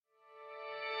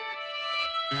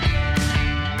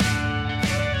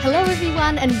Hello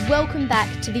everyone and welcome back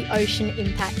to the Ocean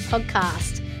Impact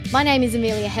Podcast. My name is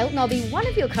Amelia Helt and I'll be one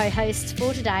of your co-hosts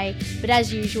for today, but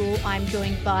as usual I'm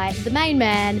joined by the main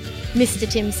man, Mr.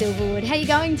 Tim Silverwood. How you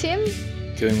going, Tim?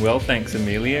 Doing well, thanks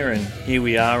Amelia, and here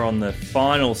we are on the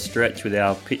final stretch with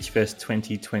our Pitchfest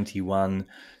 2021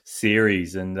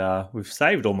 series, and we've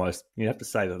saved almost, you have to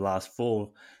say, the last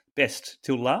four best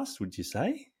till last, would you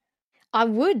say? I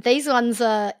would. These ones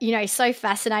are, so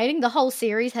fascinating. The whole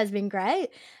series has been great.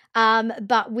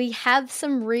 But we have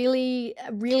some really,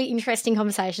 really interesting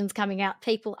conversations coming out.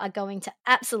 People are going to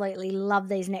absolutely love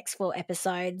these next four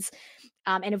episodes.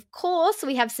 And of course,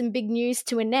 we have some big news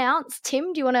to announce.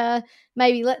 Tim, do you want to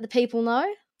maybe let the people know?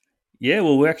 Yeah,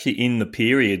 well, we're actually in the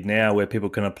period now where people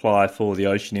can apply for the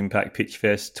Ocean Impact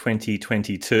Pitchfest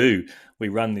 2022. We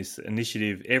run this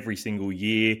initiative every single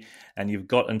year, and you've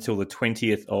got until the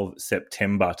 20th of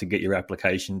September to get your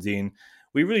applications in.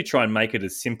 We really try and make it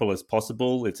as simple as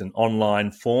possible. It's an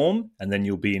online form, and then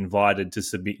you'll be invited to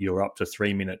submit your up to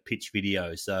 3-minute pitch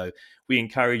video. So we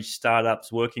encourage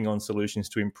startups working on solutions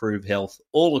to improve health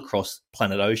all across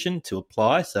planet Ocean to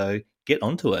apply. So get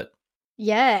onto it.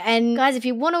 Yeah, and guys, if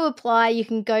you want to apply, you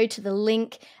can go to the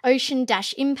link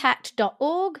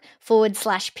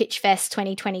ocean-impact.org/Pitchfest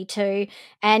 2022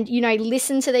 and,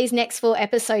 listen to these next four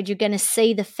episodes. You're going to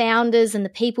see the founders and the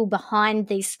people behind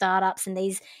these startups and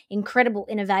these incredible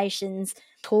innovations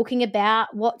talking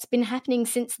about what's been happening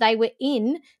since they were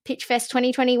in Pitchfest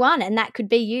 2021, and that could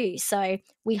be you. So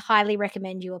we highly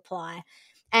recommend you apply.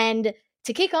 And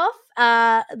to kick off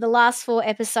the last four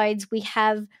episodes, we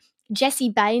have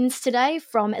Baines today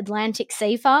from Atlantic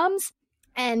Sea Farms,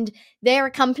 and they're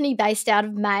a company based out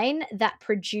of Maine that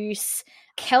produce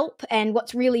kelp. And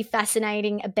what's really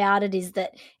fascinating about it is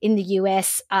that in the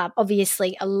US,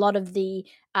 obviously a lot of the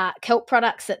kelp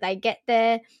products that they get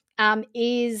there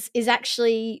is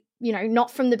actually,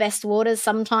 not from the best waters.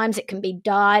 Sometimes it can be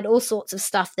dyed, all sorts of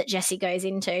stuff that Jessie goes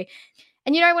into.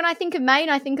 And, when I think of Maine,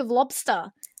 I think of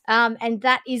lobster. And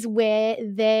that is where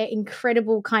their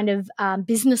incredible kind of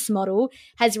business model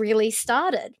has really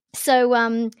started.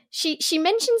 So she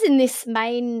mentions in this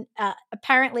Maine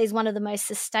apparently is one of the most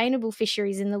sustainable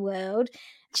fisheries in the world.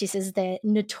 She says they're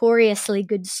notoriously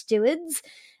good stewards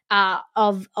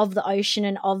of the ocean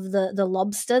and of the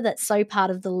lobster that's so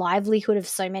part of the livelihood of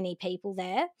so many people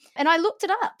there. And I looked it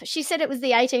up. She said it was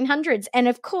the 1800s. And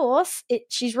of course,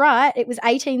 she's right. It was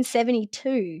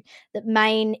 1872 that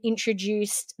Maine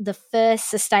introduced the first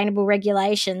sustainable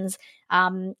regulations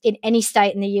in any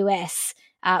state in the US,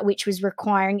 which was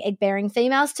requiring egg-bearing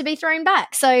females to be thrown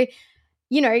back. So,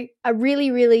 a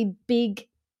really, really big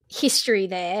history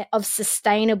there of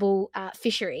sustainable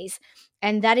fisheries.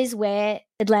 And that is where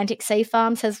Atlantic Sea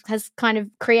Farms has kind of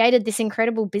created this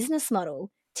incredible business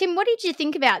model. Tim, what did you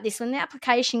think about this when the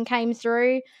application came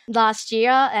through last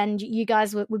year and you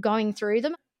guys were going through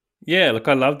them? Yeah, look,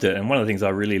 I loved it. And one of the things I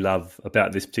really love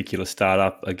about this particular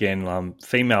startup, again,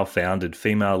 female founded,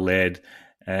 female led,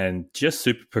 and just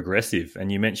super progressive.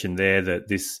 And you mentioned there that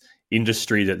this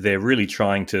industry that they're really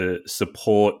trying to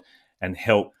support and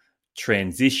help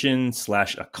transition /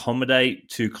 accommodate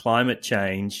to climate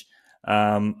change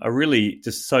are really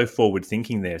just so forward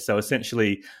thinking there. So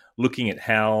essentially looking at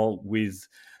how, with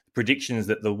predictions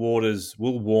that the waters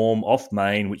will warm off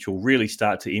Maine, which will really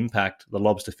start to impact the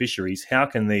lobster fisheries, how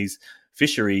can these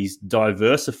fisheries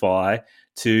diversify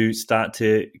to start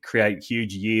to create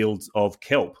huge yields of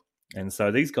kelp? And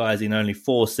so these guys in only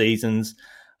 4 seasons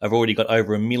have already got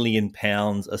over £1 million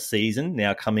a season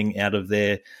now coming out of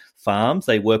their farms.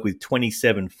 They work with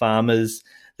 27 farmers.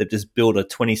 They've just built a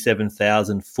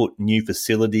 27,000-foot new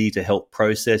facility to help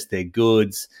process their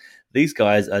goods. These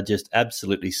guys are just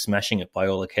absolutely smashing it by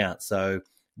all accounts. So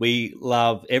we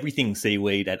love everything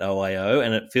seaweed at OIO,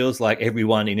 and it feels like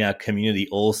everyone in our community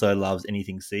also loves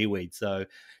anything seaweed. So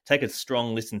take a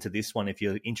strong listen to this one if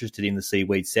you're interested in the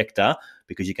seaweed sector,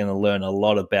 because you're going to learn a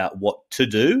lot about what to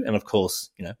do and, of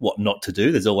course, what not to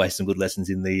do. There's always some good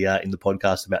lessons in the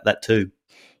podcast about that too.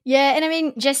 Yeah, and I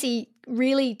mean, Jessie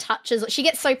really touches, she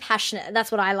gets so passionate.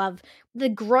 That's what I love. The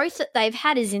growth that they've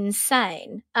had is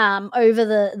insane over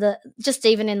the just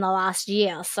even in the last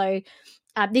year. So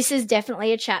this is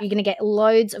definitely a chat. You're going to get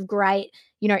loads of great,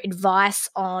 advice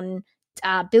on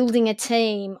building a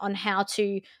team, on how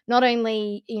to not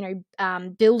only,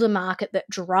 build a market, but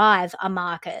drive a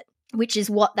market, which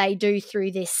is what they do through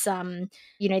this,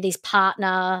 these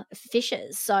partner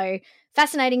fishers. So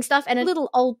fascinating stuff, and a little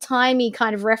old-timey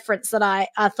kind of reference that I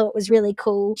thought was really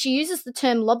cool. She uses the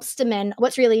term lobstermen.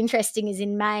 What's really interesting is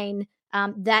in Maine,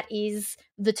 that is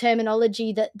the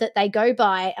terminology that they go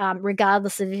by,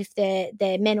 regardless of if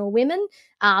they're men or women.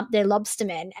 They're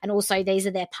lobstermen, and also these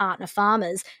are their partner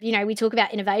farmers. You know, we talk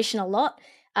about innovation a lot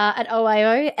at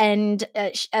OIO, and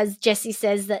as Jessie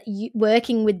says, that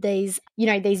working with these, you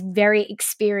know, these very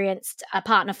experienced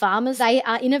partner farmers, they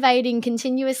are innovating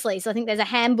continuously. So I think there's a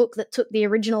handbook that took the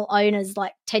original owners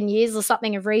like 10 years or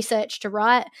something of research to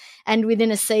write, and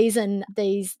within a season,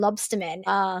 these lobstermen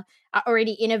are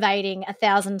already innovating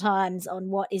 1,000 times on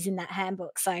what is in that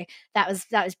handbook. So that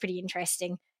was pretty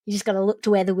interesting. You just got to look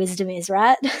to where the wisdom is,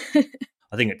 right?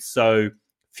 I think it's so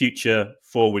future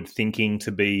forward thinking to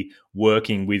be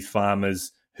working with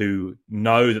farmers who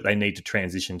know that they need to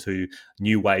transition to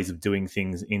new ways of doing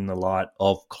things in the light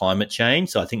of climate change.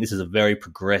 So I think this is a very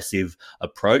progressive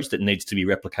approach that needs to be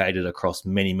replicated across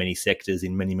many, many sectors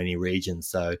in many, many regions.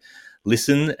 So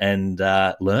listen and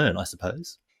learn, I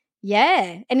suppose.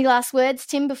 Yeah. Any last words,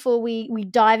 Tim, before we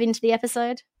dive into the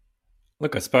episode?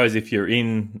 Look, I suppose if you're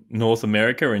in North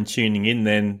America and tuning in,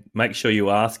 then make sure you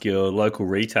ask your local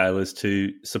retailers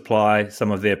to supply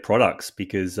some of their products,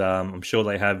 because I'm sure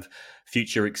they have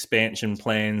future expansion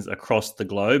plans across the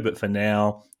globe. But for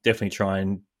now, definitely try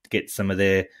and get some of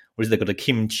their, what is it, they've got a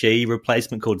kimchi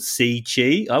replacement called sea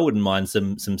chi. I wouldn't mind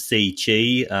some sea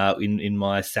chi in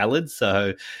my salad.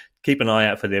 So keep an eye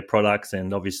out for their products,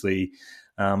 and obviously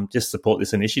just support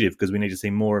this initiative, because we need to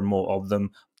see more and more of them.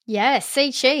 Yeah,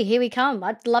 sea chi, here we come.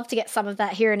 I'd love to get some of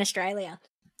that here in Australia.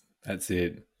 That's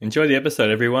it. Enjoy the episode,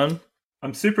 everyone.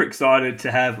 I'm super excited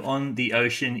to have on the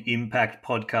Ocean Impact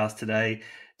podcast today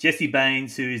Jessie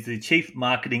Baines, who is the Chief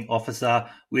Marketing Officer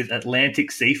with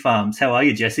Atlantic Sea Farms. How are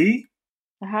you, Jessie?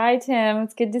 Hi, Tim.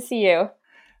 It's good to see you.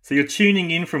 So you're tuning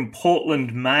in from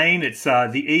Portland, Maine. It's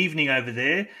the evening over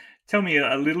there. Tell me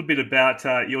a little bit about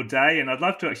your day, and I'd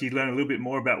love to actually learn a little bit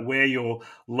more about where you're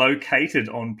located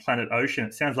on planet Ocean.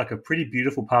 It sounds like a pretty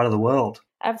beautiful part of the world.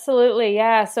 Absolutely,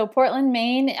 yeah. So Portland,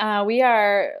 Maine, we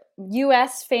are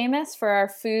U.S. famous for our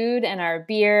food and our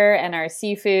beer and our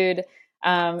seafood.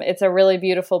 It's a really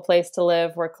beautiful place to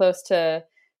live. We're close to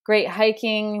great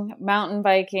hiking, mountain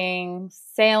biking,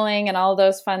 sailing, and all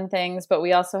those fun things, but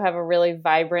we also have a really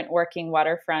vibrant working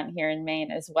waterfront here in Maine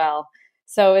as well.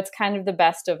 So it's kind of the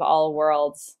best of all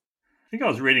worlds. I think I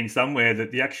was reading somewhere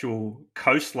that the actual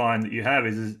coastline that you have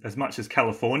is as much as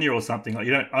California or something. Like,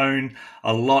 you don't own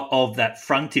a lot of that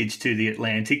frontage to the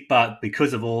Atlantic, but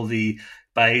because of all the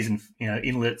bays and, you know,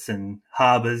 inlets and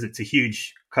harbors, it's a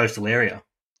huge coastal area.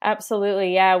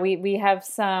 Absolutely, yeah. We have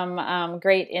some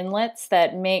great inlets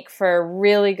that make for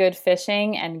really good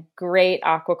fishing and great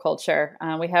aquaculture.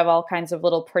 We have all kinds of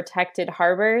little protected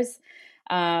harbors.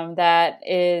 That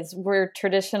is where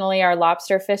traditionally our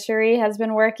lobster fishery has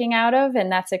been working out of, and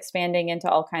that's expanding into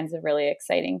all kinds of really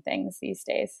exciting things these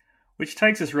days. Which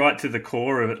takes us right to the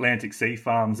core of Atlantic Sea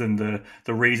Farms and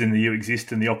the reason that you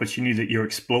exist and the opportunity that you're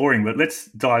exploring. But let's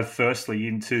dive firstly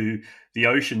into the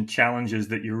ocean challenges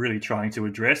that you're really trying to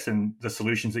address and the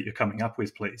solutions that you're coming up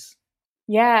with, please.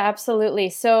 Yeah, absolutely.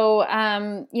 So,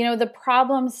 the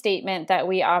problem statement that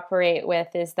we operate with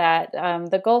is that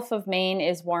the Gulf of Maine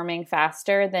is warming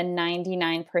faster than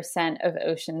 99% of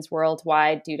oceans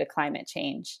worldwide due to climate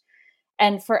change.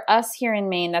 And for us here in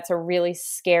Maine, that's a really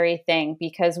scary thing,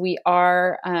 because we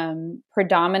are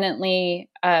predominantly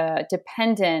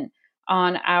dependent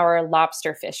on our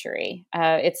lobster fishery.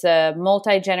 It's a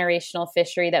multi-generational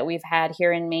fishery that we've had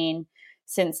here in Maine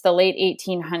since the late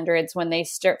 1800s, when they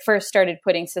first started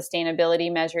putting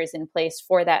sustainability measures in place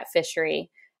for that fishery.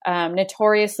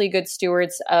 Notoriously good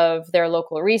stewards of their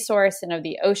local resource and of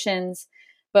the oceans.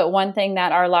 But one thing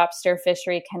that our lobster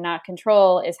fishery cannot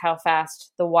control is how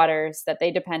fast the waters that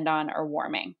they depend on are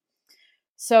warming.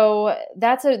 So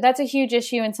that's a huge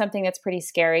issue and something that's pretty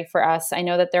scary for us. I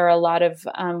know that there are a lot of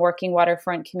working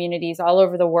waterfront communities all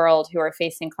over the world who are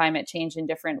facing climate change in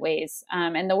different ways.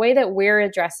 And the way that we're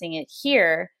addressing it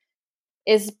here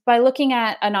is by looking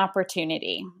at an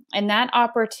opportunity. And that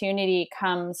opportunity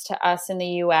comes to us in the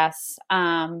U.S.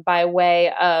 By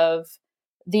way of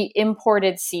the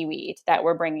imported seaweed that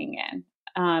we're bringing in.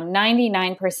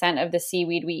 99% of the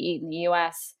seaweed we eat in the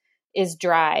U.S. is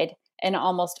dried, and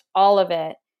almost all of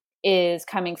it is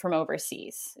coming from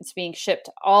overseas. It's being shipped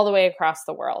all the way across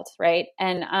the world, right?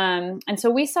 And so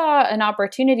we saw an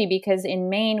opportunity because in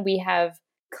Maine we have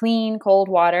clean, cold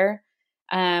water.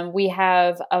 We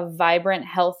have a vibrant,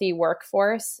 healthy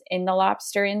workforce in the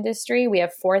lobster industry. We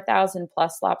have 4,000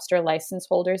 plus lobster license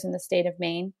holders in the state of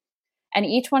Maine. And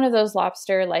each one of those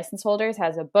lobster license holders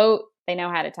has a boat. They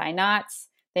know how to tie knots.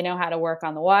 They know how to work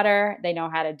on the water. They know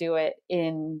how to do it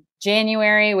in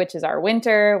January, which is our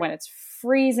winter, when it's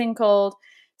freezing cold.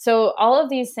 So all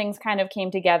of these things kind of came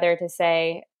together to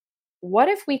say, what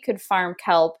if we could farm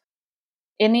kelp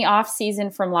in the off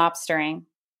season from lobstering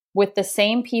with the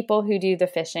same people who do the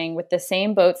fishing, with the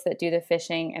same boats that do the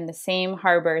fishing, and the same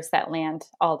harbors that land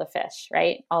all the fish,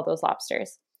 right? All those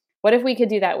lobsters. What if we could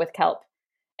do that with kelp?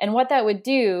 And what that would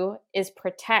do is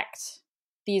protect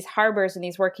these harbors and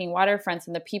these working waterfronts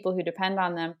and the people who depend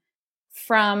on them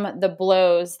from the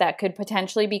blows that could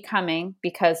potentially be coming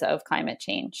because of climate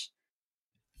change.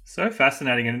 So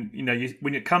fascinating. And,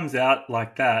 when it comes out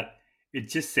like that, it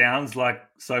just sounds like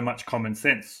so much common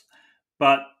sense.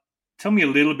 But tell me a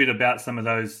little bit about some of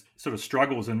those sort of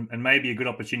struggles and maybe a good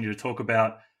opportunity to talk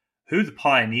about who the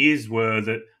pioneers were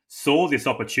that saw this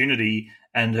opportunity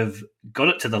and have got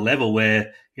it to the level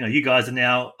where, you guys are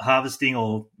now harvesting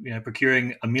or,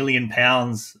 procuring 1 million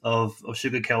pounds of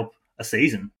sugar kelp a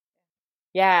season.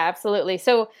 Yeah, absolutely.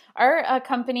 So our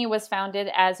company was founded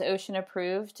as Ocean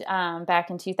Approved back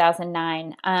in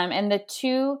 2009. And the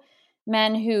two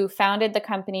men who founded the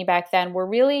company back then were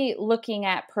really looking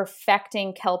at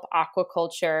perfecting kelp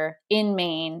aquaculture in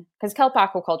Maine, because kelp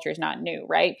aquaculture is not new,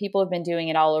 right? People have been doing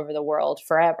it all over the world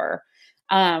forever,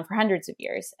 for hundreds of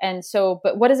years. And so,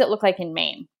 but what does it look like in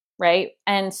Maine, right?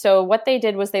 And so what they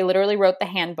did was they literally wrote the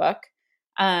handbook,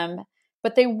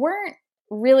 but they weren't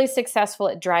really successful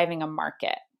at driving a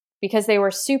market because they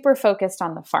were super focused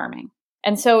on the farming.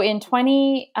 And so in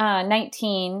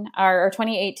 2018, our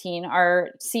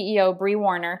CEO, Bree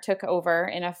Warner, took over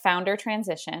in a founder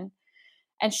transition.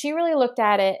 And she really looked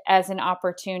at it as an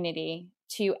opportunity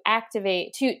to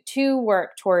activate, to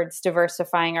work towards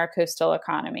diversifying our coastal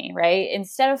economy, right?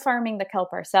 Instead of farming the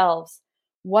kelp ourselves,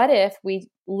 what if we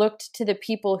looked to the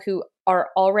people who are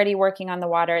already working on the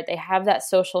water? They have that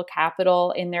social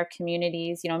capital in their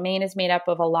communities. Maine is made up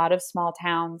of a lot of small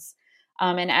towns.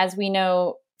 And as we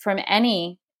know from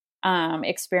any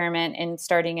experiment in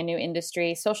starting a new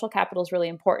industry, social capital is really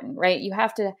important, right? You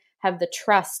have to have the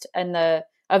trust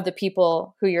of the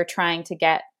people who you're trying to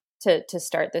get to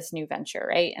start this new venture,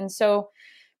 right? And so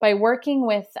by working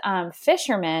with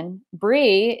fishermen,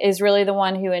 Bree is really the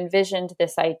one who envisioned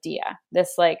this idea,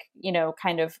 this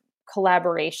kind of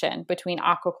collaboration between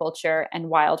aquaculture and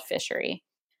wild fishery.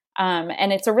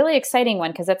 And it's a really exciting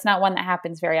one because that's not one that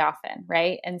happens very often,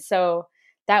 right? And so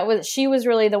she was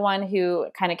really the one who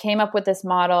kind of came up with this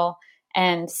model.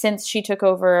 And since she took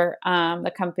over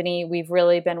the company, we've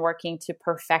really been working to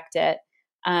perfect it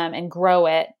and grow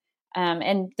it.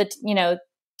 And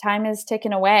time is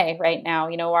ticking away right now.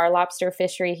 Our lobster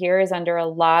fishery here is under a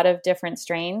lot of different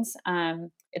strains.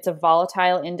 It's a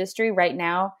volatile industry right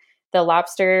now. The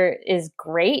lobster is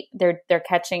great. They're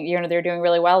catching, they're doing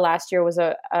really well. Last year was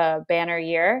a banner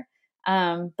year.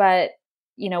 But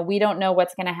we don't know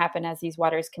what's going to happen as these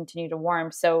waters continue to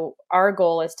warm. So our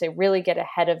goal is to really get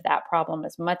ahead of that problem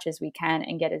as much as we can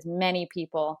and get as many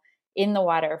people in the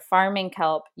water farming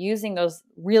kelp, using those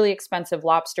really expensive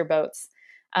lobster boats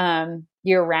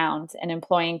year round and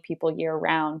employing people year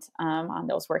round on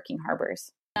those working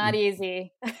harbors. Not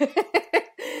easy.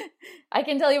 I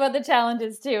can tell you about the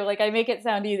challenges too. I make it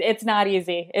sound easy. It's not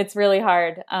easy. It's really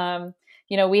hard.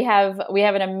 We have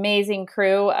an amazing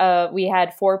crew. We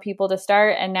had 4 people to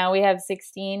start, and now we have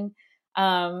 16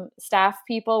 staff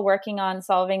people working on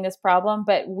solving this problem.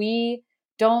 But we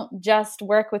don't just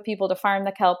work with people to farm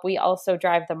the kelp. We also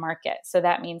drive the market. So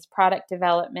that means product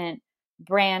development,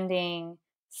 branding,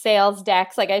 sales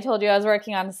decks. Like I told you, I was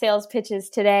working on the sales pitches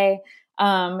today.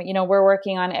 We're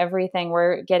working on everything.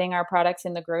 We're getting our products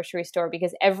in the grocery store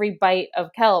because every bite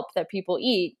of kelp that people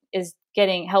eat is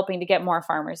helping to get more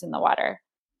farmers in the water.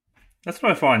 That's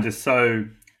what I find just so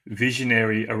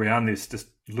visionary around this, just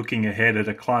looking ahead at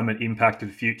a climate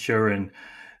impacted future and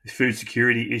food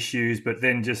security issues, but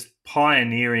then just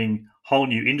pioneering whole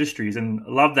new industries. And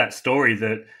I love that story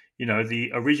that,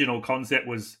 the original concept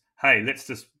was, hey, let's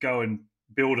just go and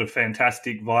build a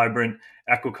fantastic, vibrant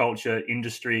aquaculture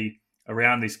industry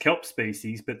around this kelp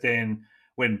species. But then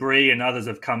when Bree and others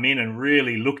have come in and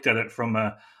really looked at it from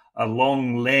a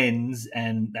long lens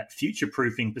and that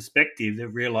future-proofing perspective,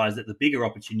 they've realized that the bigger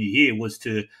opportunity here was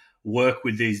to work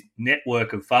with these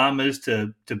network of farmers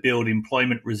to build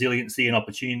employment resiliency and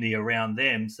opportunity around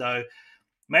them. So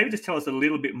maybe just tell us a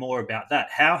little bit more about that.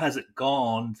 How has it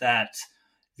gone that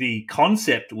the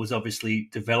concept was obviously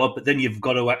developed, but then you've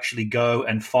got to actually go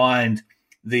and find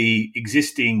the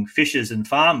existing fishers and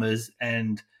farmers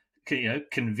and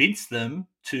convince them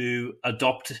to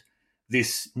adopt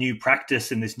this new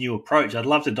practice and this new approach? I'd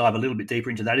love to dive a little bit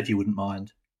deeper into that if you wouldn't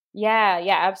mind. Yeah,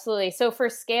 absolutely. So for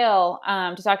scale,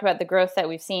 to talk about the growth that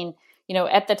we've seen,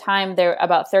 at the time there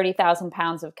about 30,000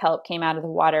 pounds of kelp came out of the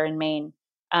water in Maine.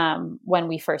 when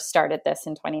we first started this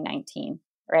in 2019,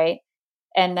 right?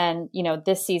 And then,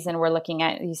 this season we're looking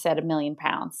at, you said, 1 million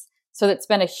pounds. So it's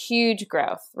been a huge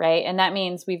growth, right? And that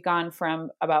means we've gone from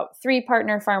about 3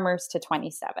 partner farmers to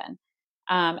 27.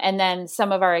 And then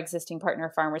some of our existing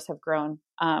partner farmers have grown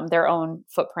their own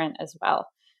footprint as well.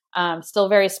 Still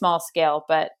very small scale,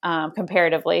 but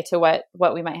comparatively to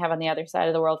what we might have on the other side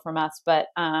of the world from us. But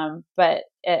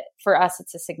for us,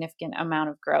 it's a significant amount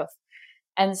of growth.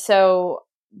 And so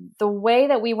the way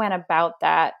that we went about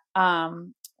that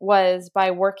was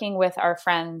by working with our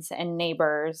friends and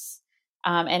neighbors,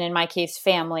 and in my case,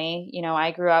 family.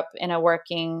 I grew up in a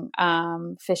working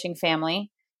fishing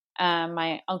family.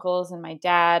 My uncles and my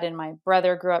dad and my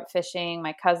brother grew up fishing.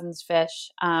 My cousins fish,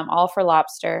 all for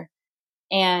lobster.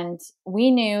 And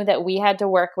we knew that we had to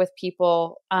work with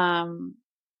people.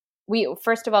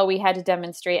 First of all, we had to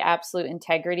demonstrate absolute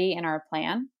integrity in our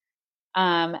plan.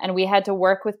 And we had to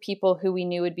work with people who we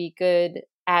knew would be good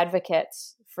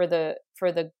advocates for the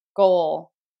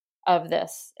goal of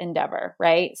this endeavor,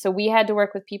 right? So we had to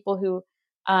work with people who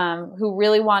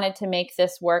really wanted to make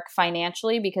this work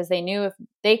financially, because they knew if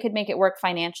they could make it work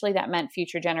financially, that meant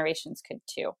future generations could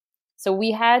too. So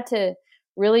we had to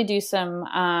really do some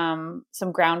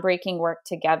groundbreaking work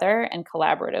together and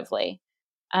collaboratively.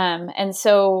 And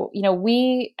so,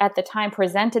 we at the time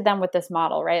presented them with this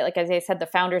model, right? Like, as I said, the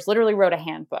founders literally wrote a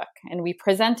handbook, and we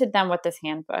presented them with this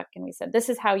handbook, and we said, this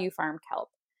is how you farm kelp,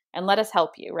 and let us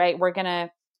help you, right? We're going to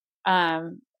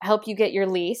help you get your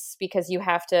lease, because you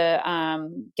have to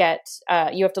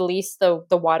lease the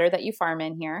water that you farm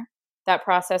in here. That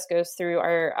process goes through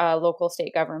our local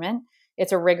state government.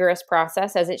 It's a rigorous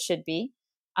process, as it should be.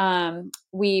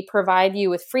 We provide you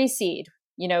with free seed.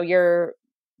 We're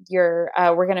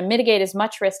going to mitigate as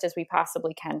much risk as we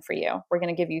possibly can for you. We're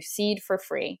going to give you seed for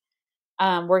free.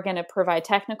 We're going to provide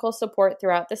technical support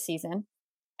throughout the season.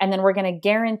 And then we're going to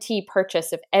guarantee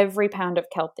purchase of every pound of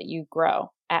kelp that you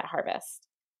grow at harvest.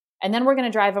 And then we're going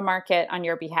to drive a market on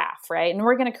your behalf, right? And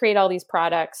we're going to create all these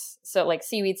products. So like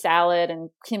seaweed salad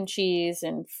and kimchi's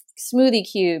and smoothie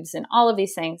cubes and all of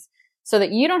these things, so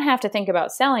that you don't have to think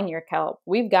about selling your kelp.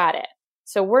 We've got it.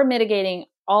 So we're mitigating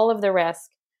all of the risk.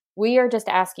 We are just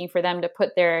asking for them to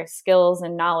put their skills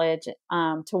and knowledge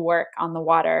to work on the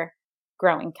water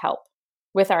growing kelp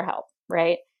with our help,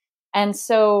 right? And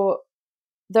so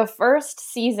the first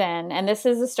season, and this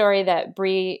is a story that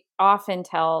Bree often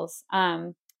tells,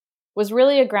 was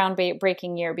really a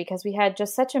groundbreaking year, because we had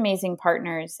just such amazing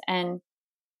partners. And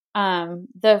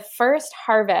the first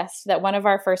harvest that one of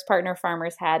our first partner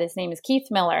farmers had, his name is Keith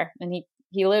Miller, and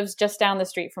he lives just down the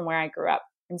street from where I grew up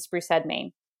in Sprucehead,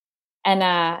 Maine.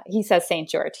 And he says St.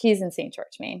 George. He's in St.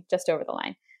 George, Maine, just over the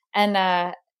line.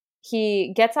 And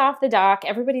he gets off the dock.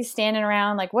 Everybody's standing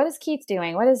around like, what is Keith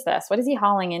doing? What is this? What is he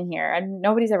hauling in here? And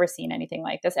nobody's ever seen anything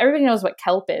like this. Everybody knows what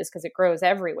kelp is because it grows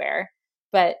everywhere,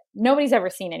 but nobody's ever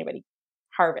seen anybody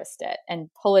harvest it and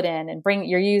pull it in and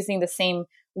you're using the same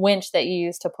winch that you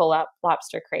use to pull up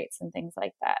lobster crates and things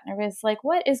like that. And everybody's like,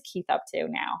 what is Keith up to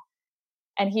now?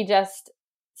 And he just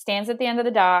stands at the end of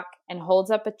the dock and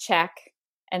holds up a check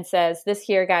and says, this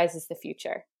here, guys, is the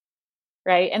future.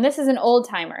 Right. And this is an old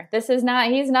timer. He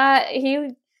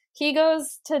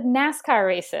goes to NASCAR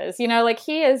races, like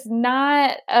he is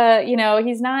not,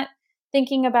 he's not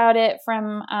thinking about it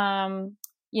from,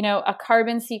 a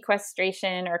carbon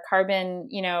sequestration or carbon,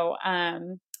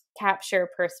 capture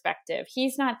perspective.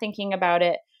 He's not thinking about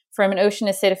it from an ocean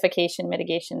acidification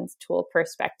mitigation tool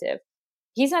perspective.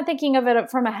 He's not thinking of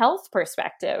it from a health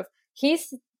perspective.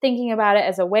 He's thinking about it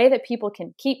as a way that people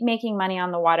can keep making money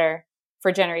on the water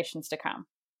for generations to come.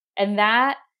 And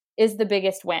that is the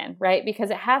biggest win, right? Because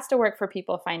it has to work for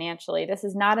people financially. This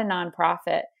is not a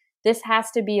nonprofit. This has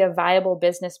to be a viable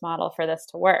business model for this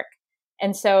to work.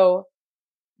 And so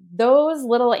those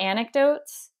little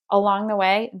anecdotes along the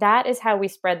way, that is how we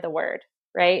spread the word,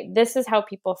 right? This is how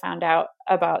people found out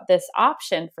about this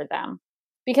option for them.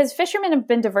 Because fishermen have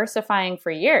been diversifying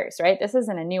for years, right? This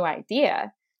isn't a new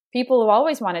idea. People have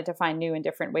always wanted to find new and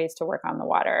different ways to work on the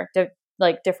water,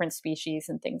 like different species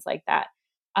and things like that.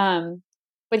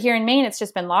 But here in Maine, it's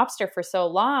just been lobster for so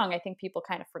long, I think people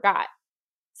kind of forgot.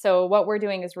 So what we're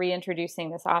doing is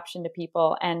reintroducing this option to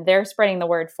people, and they're spreading the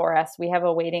word for us. We have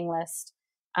a waiting list.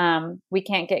 We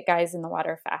can't get guys in the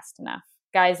water fast enough,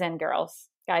 guys and girls,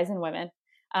 guys and women.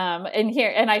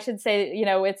 And I should say,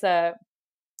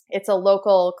 it's a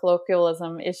local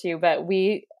colloquialism issue, but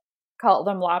we call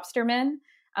them lobstermen.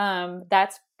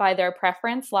 That's by their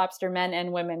preference. Lobstermen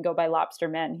and women go by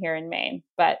lobstermen here in Maine,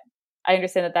 but I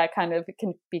understand that kind of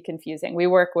can be confusing. We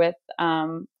work with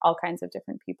all kinds of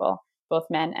different people, both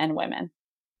men and women.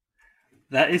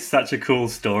 That is such a cool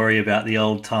story about the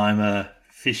old timer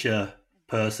Fisher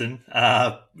person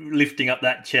lifting up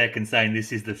that check and saying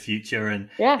this is the future. And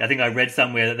Yeah. I think I read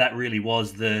somewhere that really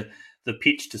was the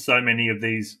pitch to so many of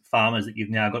these farmers that you've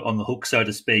now got on the hook, so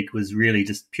to speak, was really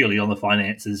just purely on the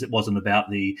finances. It wasn't about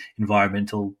the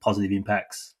environmental positive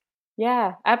impacts.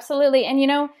 Yeah, absolutely. And,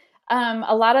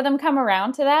 a lot of them come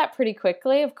around to that pretty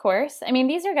quickly, of course. I mean,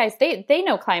 these are guys, they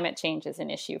know climate change is an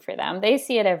issue for them. They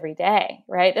see it every day,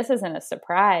 right? This isn't a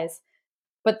surprise.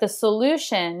 But the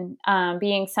solution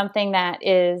being something that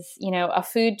is, a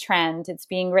food trend, it's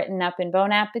being written up in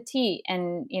Bon Appetit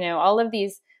and, all of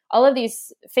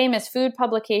these famous food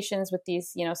publications with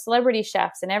these, celebrity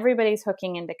chefs, and everybody's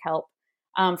hooking into kelp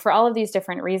for all of these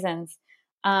different reasons.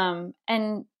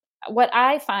 And what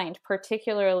I find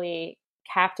particularly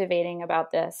captivating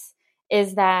about this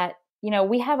is that,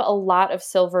 we have a lot of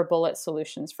silver bullet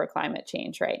solutions for climate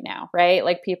change right now, right?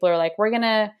 Like people are like, we're going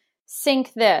to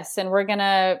sink this and we're going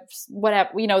to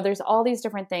whatever, there's all these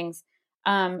different things.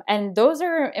 And those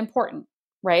are important,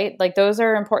 right? Like those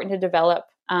are important to develop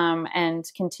and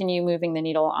continue moving the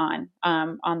needle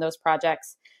on those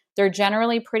projects. They're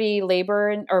generally pretty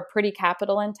labor or pretty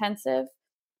capital intensive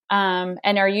and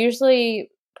are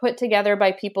usually put together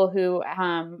by people who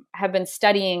have been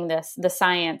studying the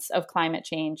science of climate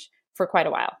change for quite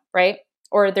a while, right?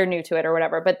 Or they're new to it or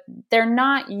whatever, but they're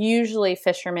not usually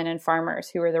fishermen and farmers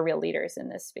who are the real leaders in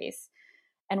this space.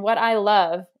 And what I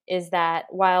love is that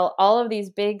while all of these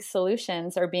big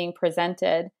solutions are being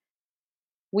presented,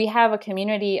 we have a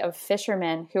community of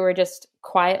fishermen who are just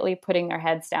quietly putting their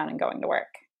heads down and going to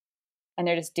work. And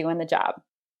they're just doing the job.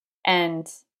 And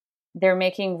they're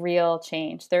making real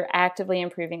change. They're actively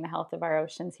improving the health of our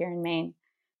oceans here in Maine.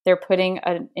 They're putting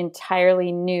an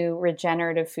entirely new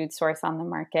regenerative food source on the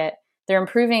market. They're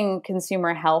improving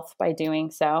consumer health by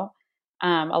doing so.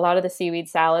 A lot of the seaweed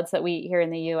salads that we eat here in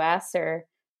the U.S. are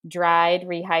dried,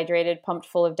 rehydrated, pumped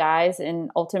full of dyes, and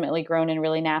ultimately grown in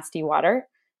really nasty water.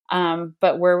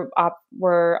 But we're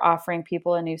offering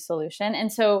people a new solution.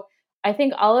 And so I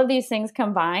think all of these things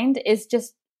combined is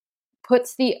just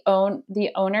puts the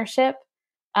ownership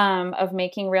of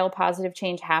making real positive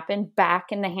change happen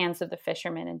back in the hands of the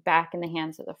fisherman and back in the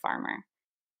hands of the farmer.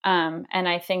 And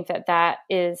I think that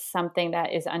is something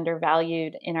that is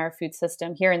undervalued in our food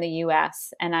system here in the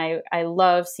U.S. And I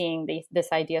love seeing this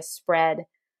idea spread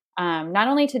not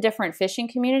only to different fishing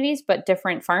communities, but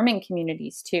different farming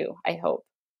communities too, I hope.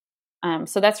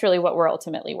 So that's really what we're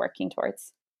ultimately working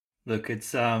towards. Look,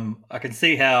 it's I can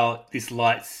see how this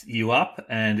lights you up,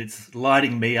 and it's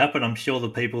lighting me up, and I'm sure the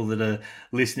people that are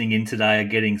listening in today are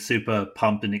getting super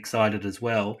pumped and excited as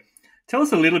well. Tell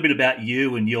us a little bit about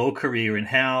you and your career and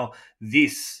how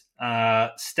this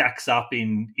stacks up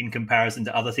in comparison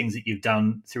to other things that you've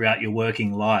done throughout your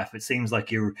working life. It seems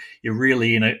like you're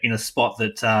really in a spot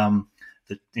that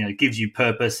gives you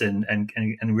purpose and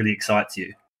really excites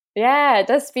you. Yeah, it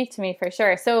does speak to me for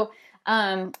sure. So,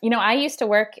 I used to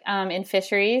work in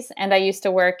fisheries and I used to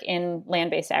work in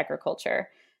land-based agriculture.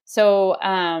 So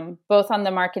both on the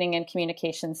marketing and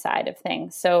communication side of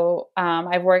things. So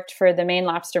I've worked for the Maine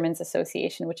Lobstermen's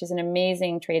Association, which is an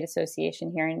amazing trade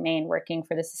association here in Maine, working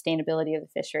for the sustainability of the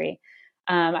fishery.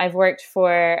 I've worked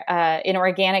for in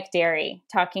organic dairy,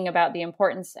 talking about the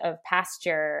importance of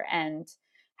pasture and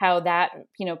how that,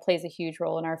 plays a huge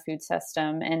role in our food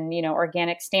system and,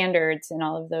 organic standards and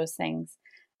all of those things.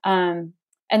 And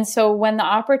so when the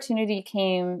opportunity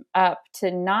came up to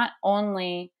not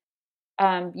only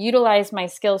utilize my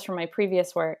skills from my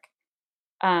previous work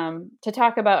to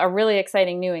talk about a really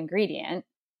exciting new ingredient,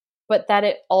 but that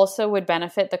it also would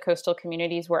benefit the coastal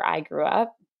communities where I grew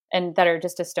up and that are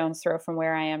just a stone's throw from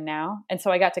where I am now. And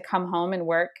so I got to come home and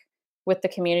work with the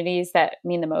communities that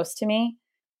mean the most to me.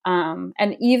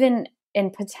 And even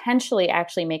and potentially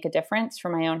actually make a difference for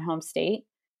my own home state.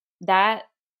 That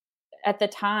at the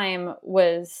time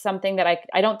was something that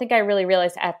I don't think I really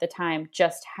realized at the time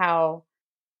just how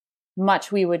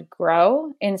much we would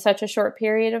grow in such a short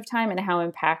period of time and how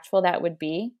impactful that would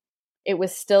be. It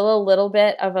was still a little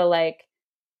bit of a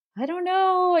I don't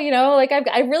know,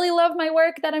 I really love my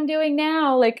work that I'm doing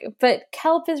now, but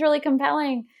kelp is really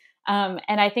compelling. And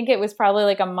I think it was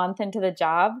probably a month into the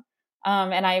job.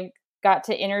 And I got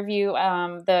to interview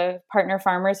the partner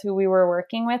farmers who we were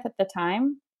working with at the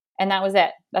time. And that was it.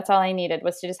 That's all I needed,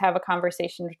 was to just have a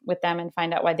conversation with them and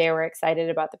find out why they were excited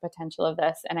about the potential of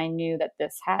this. And I knew that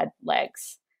this had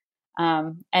legs.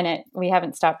 And we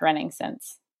haven't stopped running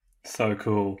since. So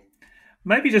cool.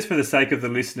 Maybe just for the sake of the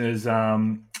listeners,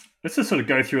 let's just sort of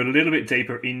go through a little bit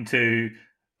deeper into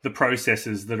the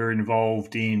processes that are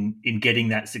involved in getting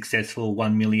that successful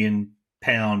 1 million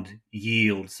pound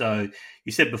yield. So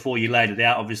you said before you laid it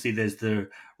out, obviously there's the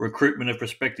recruitment of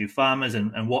prospective farmers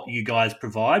and what you guys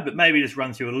provide, but maybe just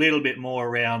run through a little bit more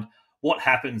around what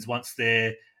happens once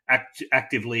they're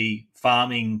actively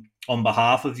farming on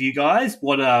behalf of you guys.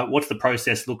 What's the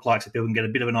process look like so people can get a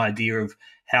bit of an idea of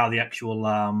how the actual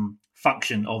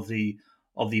function of the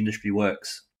industry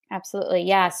works? Absolutely.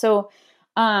 Yeah. So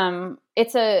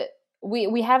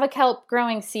we have a kelp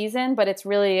growing season, but it's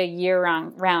really a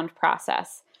year-round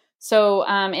process. So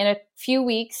in a few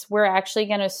weeks, we're actually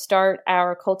going to start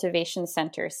our cultivation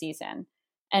center season.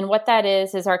 And what that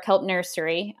is our kelp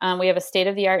nursery. We have a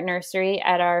state-of-the-art nursery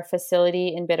at our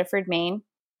facility in Biddeford, Maine.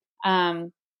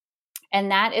 And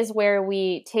that is where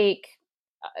we take,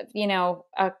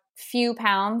 a few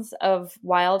pounds of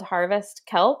wild harvest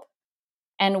kelp,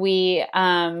 and we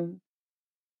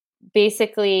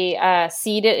basically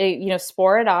seed it,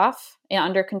 spore it off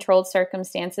under controlled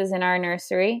circumstances in our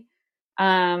nursery.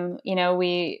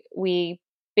 We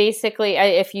basically,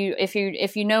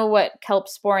 if you know what kelp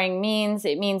sporing means,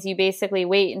 it means you basically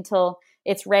wait until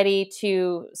it's ready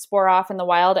to spore off in the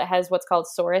wild. It has what's called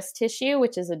sorus tissue,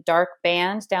 which is a dark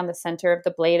band down the center of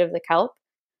the blade of the kelp.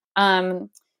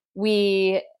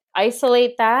 We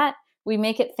isolate that. We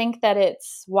make it think that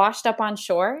it's washed up on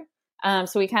shore.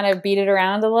 So we kind of beat it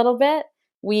around a little bit.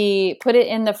 We put it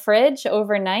in the fridge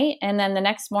overnight, and then the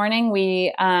next morning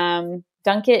we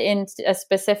dunk it in a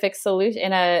specific solution,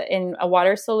 in a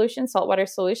water solution, saltwater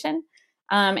solution,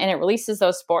 and it releases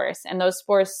those spores. And those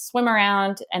spores swim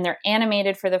around, and they're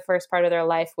animated for the first part of their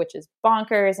life, which is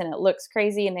bonkers, and it looks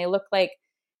crazy. And they look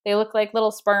like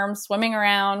little sperms swimming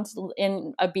around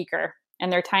in a beaker,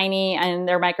 and they're tiny and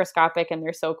they're microscopic and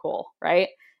they're so cool, right?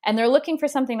 And they're looking for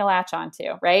something to latch onto,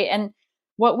 right? And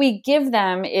what we give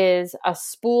them is a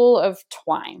spool of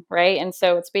twine, right? And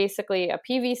so it's basically a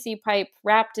PVC pipe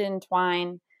wrapped in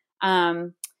twine.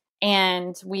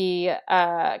 And we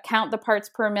count the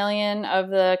parts per million of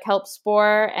the kelp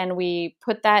spore, and we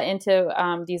put that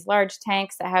into these large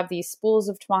tanks that have these spools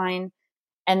of twine.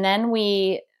 And then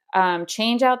we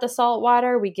change out the salt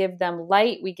water. We give them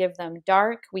light. We give them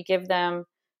dark. We give them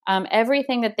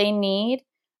everything that they need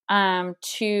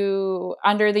to,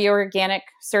 under the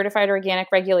certified organic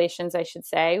regulations, I should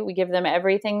say. We give them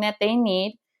everything that they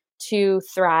need to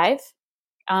thrive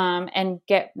and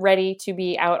get ready to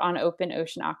be out on open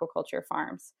ocean aquaculture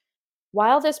farms.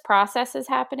 While this process is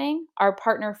happening, our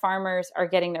partner farmers are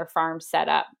getting their farms set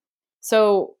up.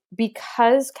 So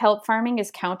because kelp farming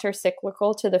is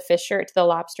counter-cyclical to the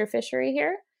lobster fishery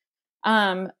here,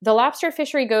 the lobster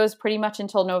fishery goes pretty much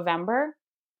until November.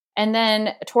 And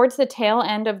then towards the tail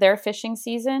end of their fishing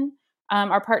season,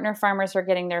 our partner farmers are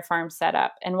getting their farms set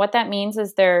up. And what that means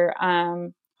is they're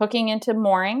hooking into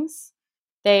moorings.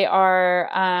 They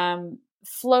are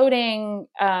floating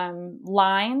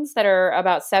lines that are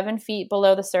about 7 feet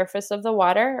below the surface of the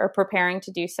water, or preparing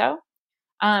to do so.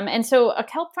 And so a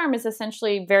kelp farm is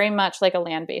essentially very much like a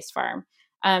land-based farm.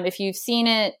 If you've seen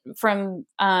it from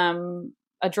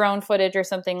a drone footage or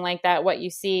something like that, what you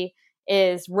see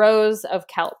is rows of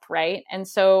kelp, right? And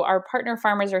so our partner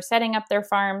farmers are setting up their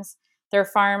farms. Their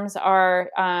farms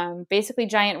are basically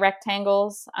giant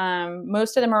rectangles.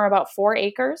 Most of them are about 4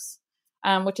 acres,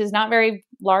 which is not very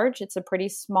large. It's a pretty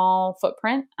small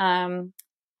footprint. And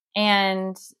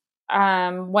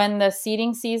when the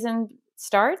seeding season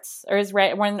starts, or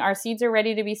when our seeds are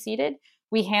ready to be seeded,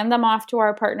 we hand them off to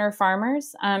our partner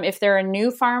farmers. If they're a new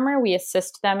farmer, we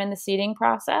assist them in the seeding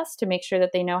process to make sure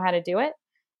that they know how to do it.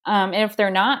 And if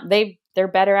they're not, they're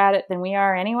better at it than we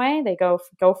are anyway. They go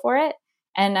for it,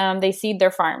 and they seed their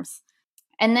farms.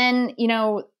 And then,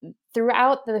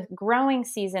 throughout the growing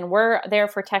season, we're there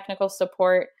for technical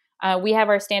support. We have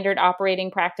our standard operating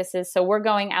practices. So we're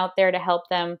going out there to help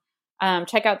them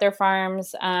check out their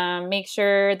farms, make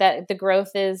sure that the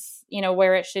growth is,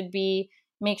 where it should be,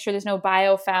 make sure there's no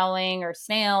biofouling or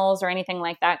snails or anything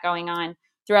like that going on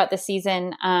throughout the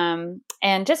season.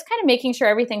 And just kind of making sure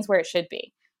everything's where it should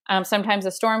be. Sometimes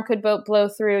a storm could blow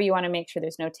through. You want to make sure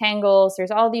there's no tangles.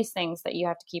 There's all these things that you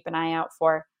have to keep an eye out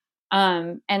for.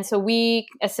 And so we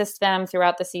assist them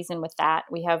throughout the season with that.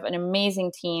 We have an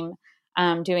amazing team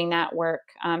doing that work,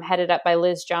 headed up by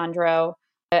Liz Jondro.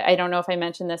 I don't know if I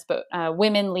mentioned this, but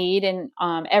women lead in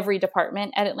every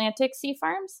department at Atlantic Sea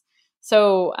Farms.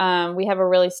 So we have a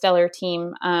really stellar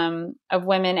team of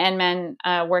women and men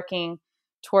working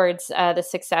towards the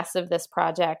success of this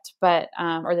project,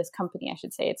 or this company, I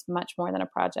should say. It's much more than a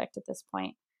project at this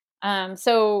point.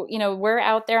 So, we're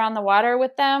out there on the water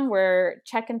with them. We're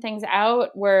checking things out.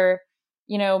 We're,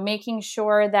 making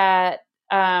sure that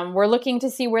we're looking to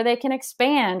see where they can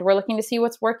expand. We're looking to see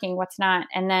what's working, what's not.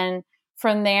 And then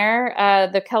from there,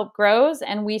 the kelp grows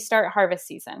and we start harvest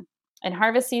season. And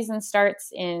harvest season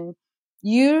starts in,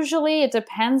 usually it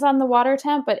depends on the water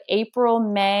temp, but April,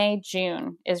 May,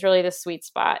 June is really the sweet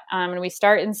spot. And we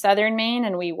start in southern Maine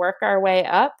and we work our way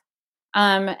up.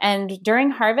 And during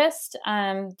harvest,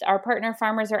 our partner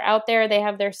farmers are out there. They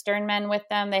have their stern men with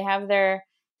them. They have their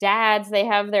dads. They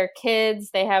have their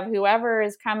kids. They have whoever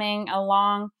is coming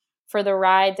along for the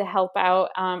ride to help out.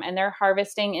 And they're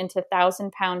harvesting into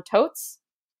 1,000-pound totes.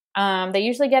 They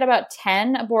usually get about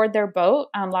 10 aboard their boat.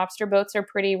 Lobster boats are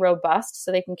pretty robust,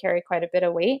 so they can carry quite a bit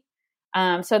of weight.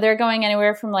 So they're going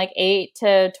anywhere from like 8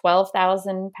 to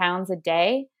 12,000 pounds a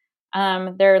day.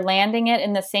 They're landing it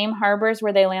in the same harbors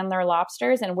where they land their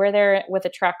lobsters, and we're there with a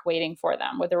truck waiting for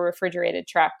them, with a refrigerated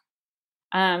truck.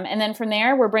 And then from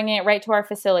there, we're bringing it right to our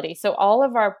facility. So all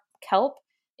of our kelp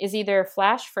is either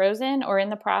flash frozen or in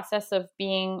the process of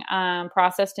being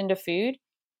processed into food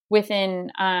within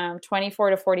 24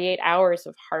 to 48 hours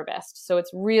of harvest. So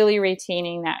it's really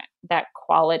retaining that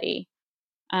quality.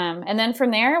 And then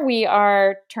from there, we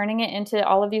are turning it into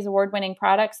all of these award-winning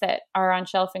products that are on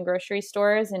shelf in grocery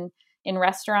stores and in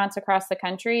restaurants across the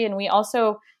country. And we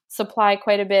also supply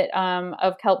quite a bit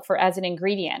of kelp as an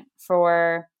ingredient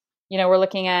for, we're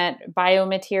looking at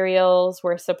biomaterials.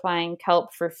 We're supplying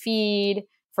kelp for feed,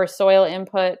 for soil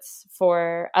inputs,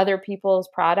 for other people's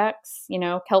products,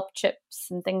 kelp chips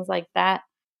and things like that.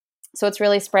 So it's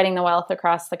really spreading the wealth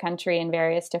across the country in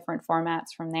various different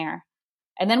formats from there.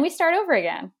 And then we start over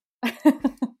again.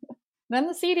 Then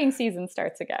the seeding season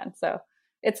starts again. So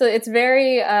it's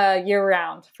very year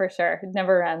round for sure. It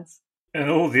never ends. And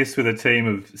all this with a team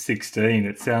of 16.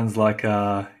 It sounds like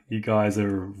you guys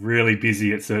are really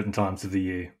busy at certain times of the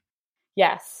year.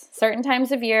 Yes, certain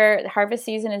times of year. The harvest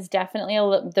season is definitely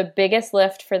the biggest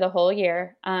lift for the whole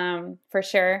year, for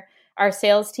sure. Our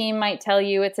sales team might tell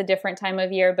you it's a different time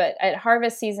of year, but at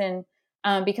harvest season,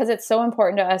 because it's so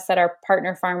important to us that our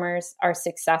partner farmers are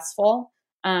successful,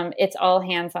 it's all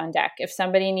hands on deck. If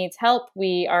somebody needs help,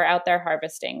 we are out there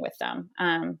harvesting with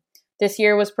them. This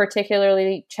year was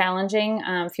particularly challenging.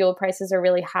 Fuel prices are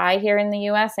really high here in the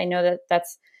U.S. I know that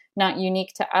that's not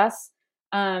unique to us.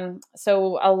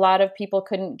 So a lot of people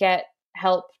couldn't get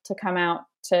help to come out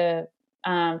to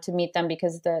meet them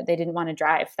because they didn't want to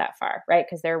drive that far, right?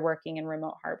 Because they're working in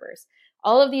remote harbors.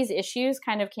 All of these issues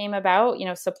kind of came about,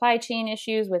 supply chain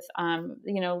issues with,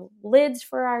 lids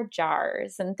for our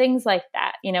jars and things like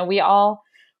that. We all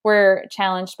were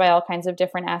challenged by all kinds of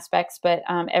different aspects, but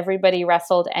everybody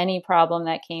wrestled any problem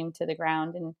that came to the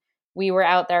ground. And we were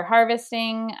out there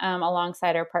harvesting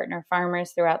alongside our partner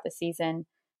farmers throughout the season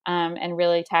and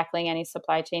really tackling any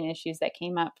supply chain issues that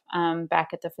came up back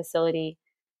at the facility.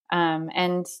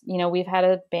 And we've had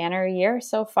a banner year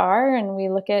so far, and we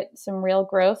look at some real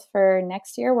growth for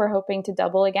next year. We're hoping to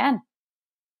double again.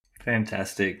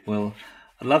 Fantastic. Well,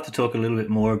 I'd love to talk a little bit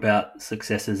more about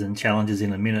successes and challenges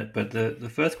in a minute, but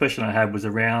the first question I had was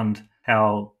around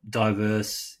how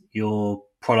diverse your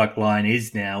product line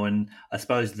is now. And I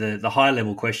suppose the high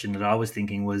level question that I was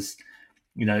thinking was,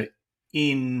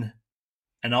 in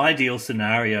an ideal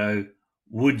scenario,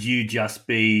 would you just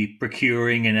be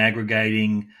procuring and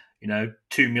aggregating,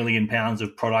 2 million pounds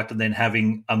of product and then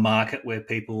having a market where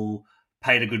people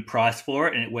paid a good price for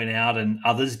it and it went out and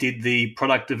others did the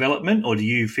product development? Or do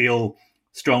you feel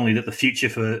strongly that the future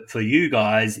for you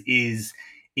guys is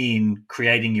in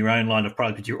creating your own line of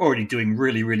product that you're already doing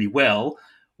really, really well?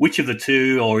 Which of the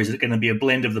two, or is it going to be a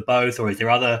blend of the both, or is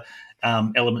there other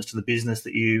elements to the business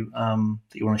that you want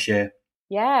to share?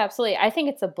 Yeah, absolutely. I think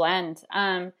it's a blend.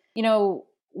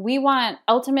 We want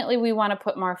to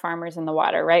put more farmers in the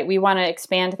water, right? We want to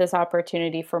expand this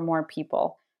opportunity for more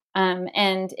people.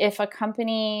 And if a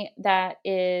company that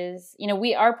is,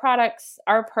 our products,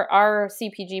 our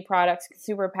CPG products,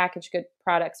 consumer packaged good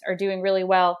products, are doing really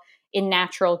well in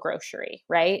natural grocery,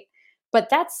 right? But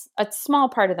that's a small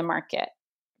part of the market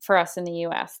for us in the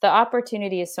US. The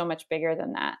opportunity is so much bigger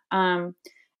than that.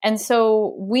 And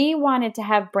so we wanted to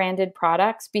have branded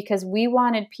products because we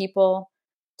wanted people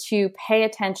to pay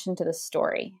attention to the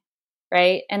story,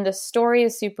 right? And the story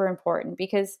is super important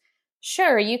because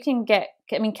sure, you can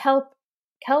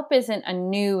kelp isn't a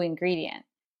new ingredient.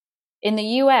 In the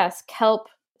US, kelp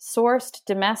sourced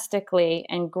domestically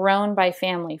and grown by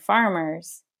family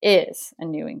farmers is a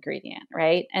new ingredient,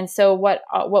 right? And so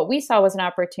what we saw was an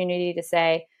opportunity to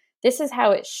say, this is how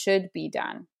it should be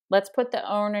done. Let's put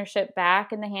the ownership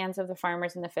back in the hands of the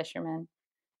farmers and the fishermen,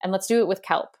 and let's do it with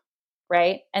kelp,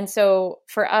 right? And so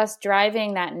for us,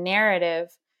 driving that narrative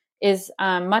is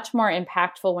much more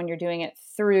impactful when you're doing it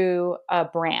through a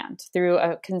brand, through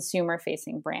a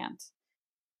consumer-facing brand.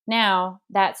 Now,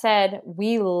 that said,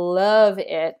 we love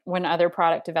it when other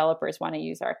product developers want to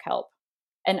use our kelp.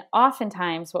 And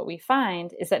oftentimes what we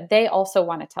find is that they also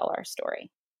want to tell our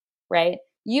story, right?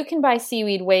 You can buy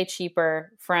seaweed way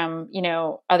cheaper from,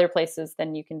 other places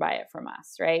than you can buy it from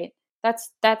us, right?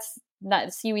 That's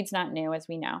not, seaweed's not new, as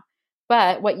we know.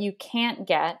 But what you can't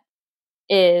get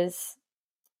is,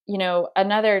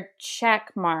 another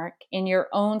check mark in your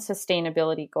own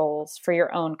sustainability goals for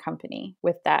your own company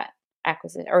with that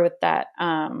acquisition or with that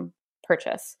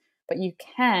purchase. But you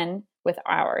can with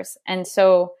ours. And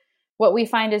so what we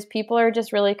find is people are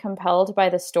just really compelled by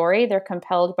the story. They're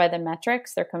compelled by the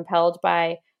metrics. They're compelled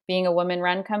by being a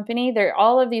woman-run company. There are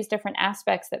all of these different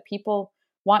aspects that people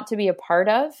want to be a part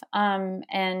of.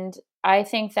 And I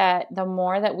think that the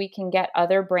more that we can get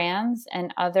other brands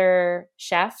and other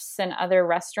chefs and other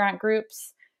restaurant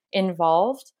groups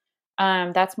involved,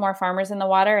 that's more farmers in the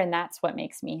water, and that's what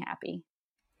makes me happy.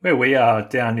 Where we are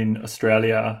down in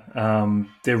Australia,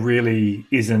 there really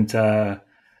isn't, a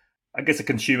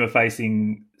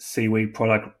consumer-facing seaweed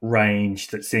product range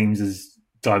that seems as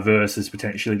diverse as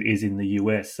potentially it is in the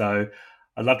US. So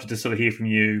I'd love to just sort of hear from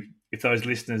you, if those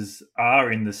listeners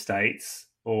are in the States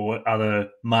or other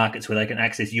markets where they can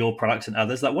access your products and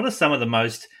others, like what are some of the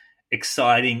most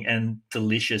exciting and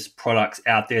delicious products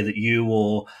out there that you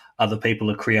or other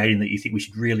people are creating that you think we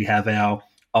should really have our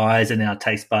eyes and our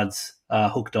taste buds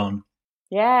hooked on?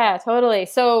 Yeah, totally.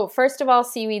 So first of all,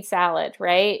 seaweed salad,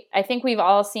 right? I think we've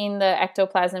all seen the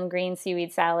ectoplasm green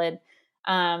seaweed salad.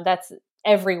 That's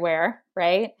everywhere,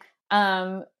 right?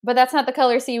 But that's not the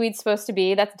color seaweed's supposed to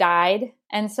be. That's dyed.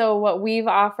 And so what we've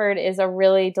offered is a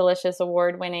really delicious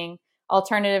award-winning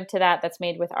alternative to that that's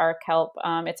made with our kelp.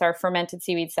 It's our fermented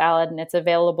seaweed salad, and it's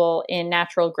available in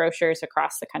natural grocers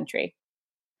across the country.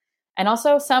 And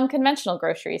also some conventional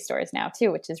grocery stores now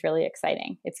too, which is really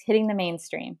exciting. It's hitting the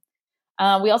mainstream.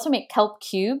 We also make kelp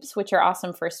cubes, which are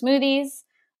awesome for smoothies.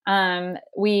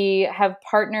 We have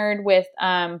partnered with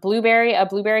a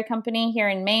blueberry company here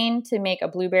in Maine to make a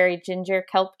blueberry ginger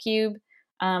kelp cube.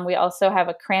 We also have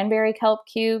a cranberry kelp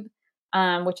cube,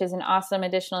 which is an awesome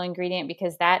additional ingredient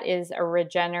because that is a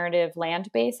regenerative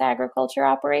land-based agriculture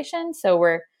operation. So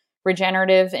we're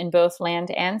regenerative in both land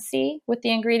and sea with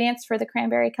the ingredients for the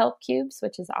cranberry kelp cubes,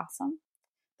 which is awesome.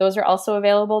 Those are also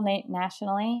available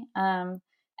nationally.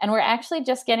 And we're actually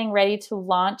just getting ready to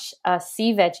launch a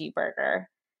sea veggie burger.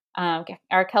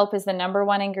 Our kelp is the number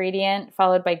one ingredient,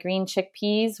 followed by green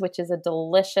chickpeas, which is a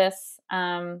delicious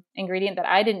ingredient that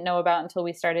I didn't know about until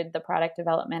we started the product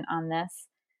development on this.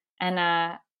 And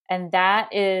that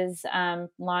is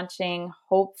launching,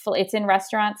 hopefully, it's in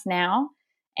restaurants now.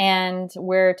 And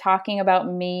we're talking about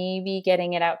maybe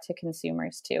getting it out to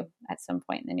consumers too at some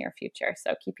point in the near future.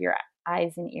 So keep your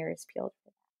eyes and ears peeled.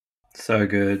 So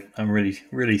good. I'm really,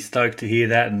 really stoked to hear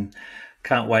that, and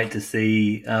can't wait to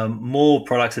see more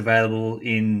products available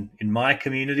in my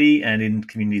community and in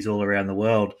communities all around the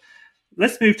world.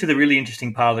 Let's move to the really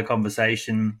interesting part of the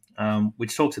conversation,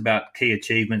 which talks about key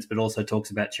achievements, but also talks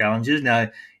about challenges. Now,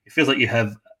 it feels like you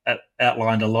have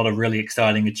outlined a lot of really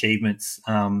exciting achievements,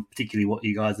 particularly what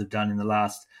you guys have done in the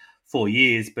last 4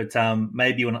 years. But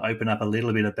maybe you want to open up a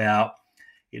little bit about,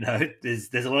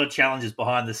 there's a lot of challenges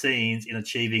behind the scenes in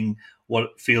achieving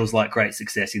what feels like great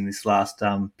success in this last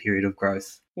period of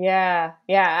growth. Yeah,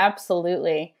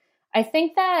 absolutely. I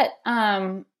think that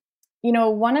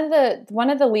one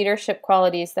of the leadership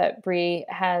qualities that Bree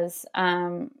has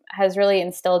really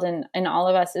instilled in all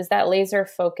of us is that laser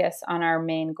focus on our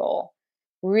main goal,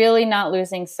 really not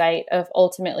losing sight of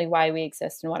ultimately why we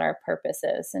exist and what our purpose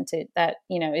is, and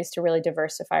is to really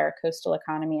diversify our coastal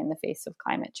economy in the face of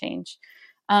climate change.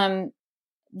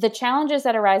 The challenges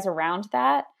that arise around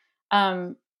that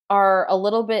are a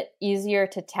little bit easier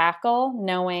to tackle,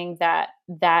 knowing that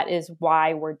that is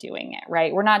why we're doing it,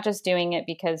 right? We're not just doing it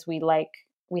because we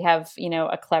have,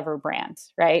 a clever brand,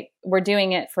 right? We're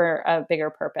doing it for a bigger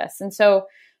purpose. And so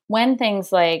when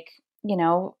things like,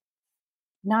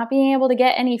 not being able to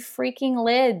get any freaking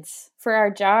lids for our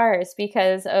jars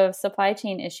because of supply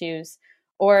chain issues,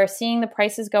 or seeing the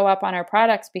prices go up on our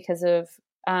products because of,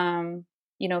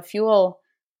 fuel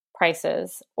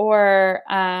prices, or,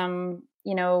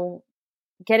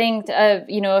 getting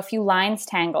a few lines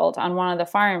tangled on one of the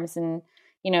farms, and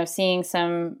seeing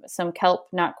some kelp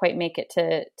not quite make it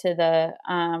to the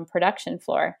production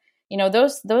floor.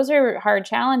 Those are hard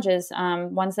challenges,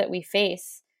 ones that we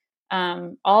face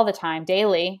all the time,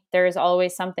 daily. There is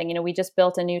always something. We just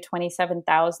built a new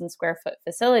 27,000 square foot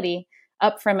facility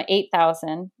up from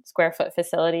 8,000 square foot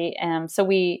facility. So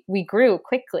we grew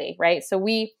quickly, right? So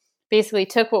we basically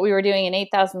took what we were doing in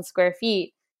 8,000 square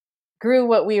feet, grew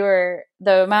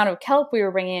the amount of kelp we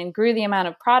were bringing in, grew the amount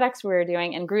of products we were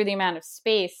doing, and grew the amount of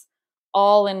space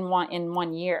all in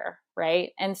 1 year,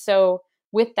 right? And so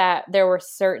with that, there were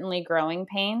certainly growing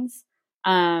pains.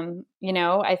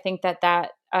 I think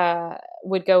that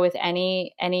would go with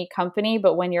any company,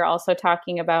 but when you're also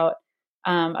talking about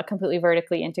a completely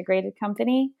vertically integrated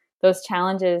company, those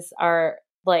challenges are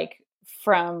like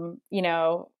from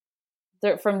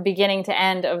beginning to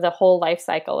end of the whole life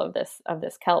cycle of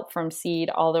this kelp, from seed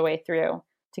all the way through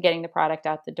to getting the product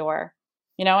out the door.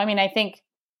 I think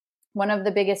one of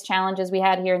the biggest challenges we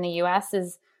had here in the US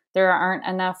is there aren't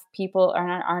enough people, or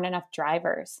aren't enough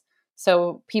drivers.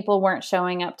 So people weren't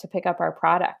showing up to pick up our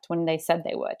product when they said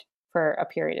they would for a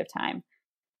period of time.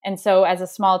 And so as a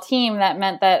small team, that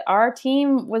meant that our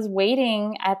team was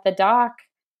waiting at the dock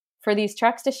for these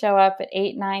trucks to show up at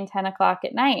 8, 9, 10 o'clock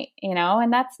at night,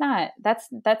 and that's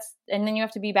and then you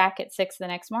have to be back at 6 the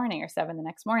next morning or 7 the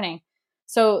next morning.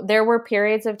 So there were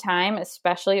periods of time,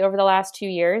 especially over the last 2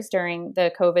 years during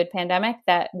the COVID pandemic,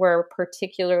 that were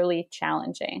particularly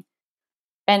challenging.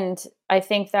 And I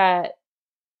think that,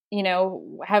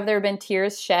 have there been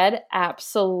tears shed?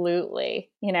 Absolutely.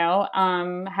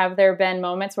 Have there been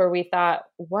moments where we thought,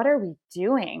 what are we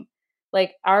doing?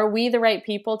 Like, are we the right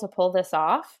people to pull this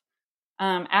off?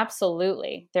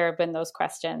 Absolutely. There have been those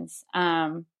questions.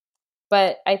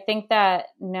 But I think that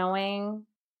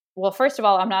well, first of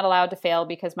all, I'm not allowed to fail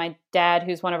because my dad,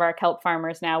 who's one of our kelp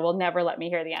farmers now, will never let me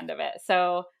hear the end of it.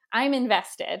 So I'm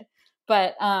invested.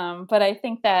 But I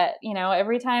think that,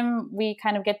 every time we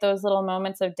kind of get those little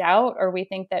moments of doubt, or we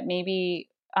think that maybe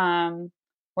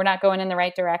we're not going in the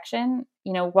right direction,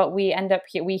 what we end up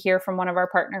we hear from one of our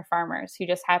partner farmers who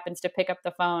just happens to pick up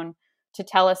the phone to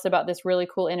tell us about this really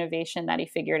cool innovation that he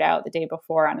figured out the day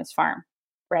before on his farm,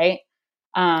 right?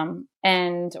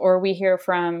 Or we hear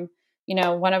from,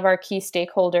 one of our key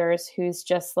stakeholders who's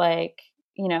just like,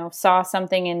 saw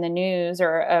something in the news,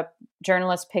 or a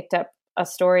journalist picked up a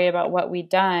story about what we'd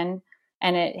done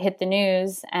and it hit the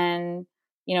news, and,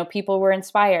 people were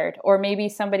inspired. Or maybe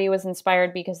somebody was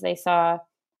inspired because they saw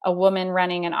a woman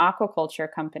running an aquaculture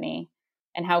company,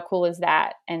 and how cool is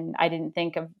that? And I didn't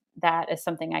think of that as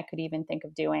something I could even think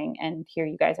of doing, and here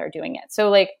you guys are doing it. So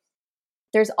like,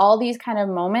 there's all these kind of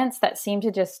moments that seem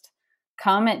to just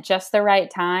come at just the right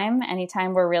time,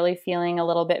 anytime we're really feeling a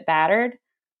little bit battered,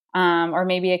 or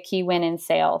maybe a key win in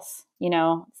sales.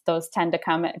 Those tend to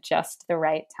come at just the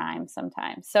right time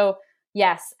sometimes. So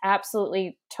yes,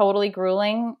 absolutely, totally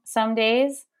grueling some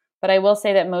days, but I will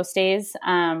say that most days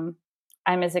I'm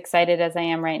as excited as I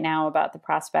am right now about the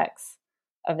prospects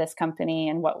of this company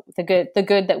and what the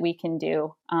good that we can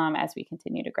do as we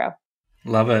continue to grow.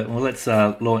 Love it. Well, let's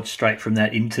launch straight from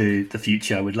that into the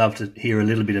future. We'd love to hear a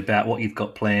little bit about what you've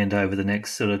got planned over the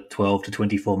next sort of 12 to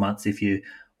 24 months, if you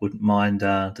wouldn't mind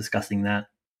discussing that.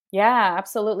 Yeah,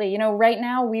 absolutely. Right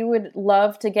now we would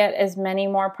love to get as many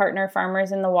more partner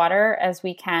farmers in the water as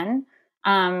we can.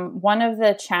 One of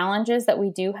the challenges that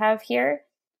we do have here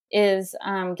is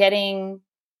getting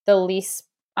the leasing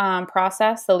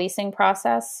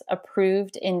process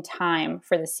approved in time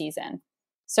for the season.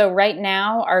 So right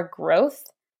now our growth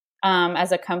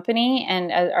as a company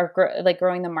and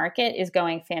growing the market is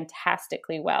going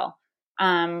fantastically well.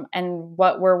 And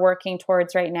what we're working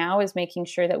towards right now is making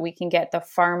sure that we can get the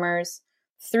farmers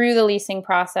through the leasing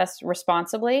process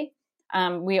responsibly.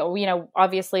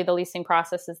 Obviously the leasing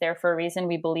process is there for a reason.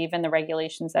 We believe in the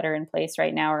regulations that are in place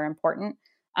right now are important.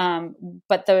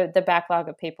 But the backlog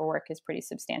of paperwork is pretty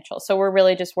substantial. So we're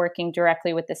really just working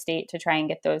directly with the state to try and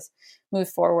get those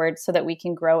moved forward so that we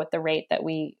can grow at the rate that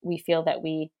we feel that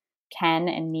we can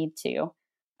and need to.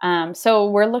 So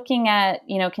we're looking at,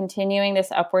 continuing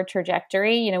this upward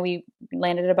trajectory. We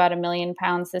landed at about 1 million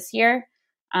pounds this year.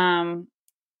 Can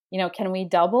we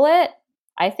double it?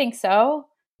 I think so.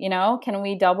 Can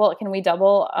we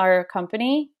double our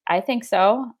company? I think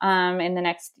so. In the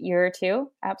next year or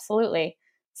two. Absolutely.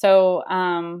 So,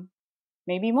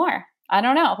 maybe more. I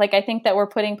don't know. I think that we're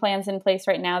putting plans in place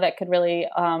right now that could really,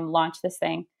 launch this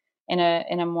thing in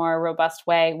a more robust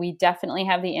way. We definitely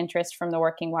have the interest from the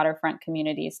working waterfront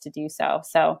communities to do so.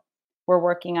 So we're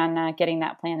working on getting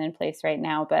that plan in place right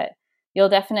now, but you'll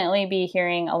definitely be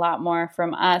hearing a lot more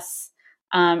from us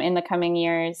in the coming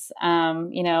years,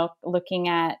 looking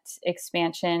at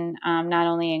expansion, not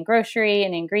only in grocery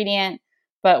and ingredient,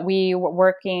 but we were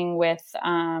working with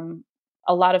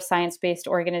a lot of science-based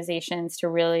organizations to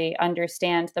really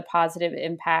understand the positive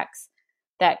impacts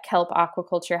that kelp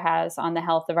aquaculture has on the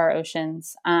health of our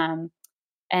oceans, and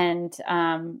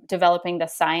developing the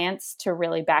science to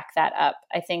really back that up.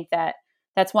 I think that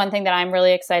that's one thing that I'm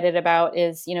really excited about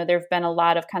is, there've been a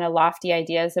lot of kind of lofty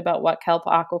ideas about what kelp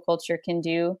aquaculture can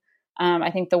do.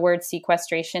 I think the word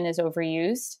sequestration is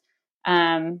overused.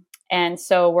 And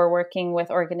so we're working with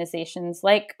organizations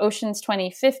like Oceans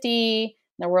 2050,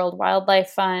 the World Wildlife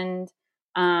Fund,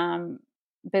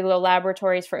 Bigelow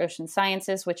Laboratories for Ocean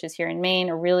Sciences, which is here in Maine,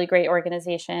 a really great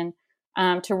organization,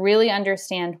 to really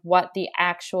understand what the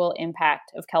actual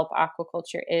impact of kelp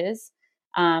aquaculture is,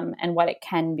 and what it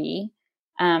can be.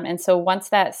 And so once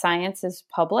that science is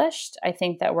published, I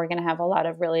think that we're going to have a lot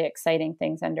of really exciting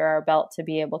things under our belt to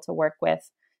be able to work with,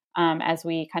 as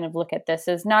we kind of look at this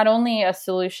as not only a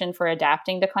solution for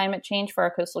adapting to climate change for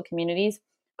our coastal communities,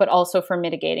 but also for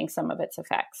mitigating some of its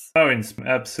effects. Oh, I'm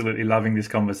absolutely loving this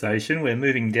conversation. We're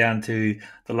moving down to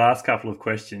the last couple of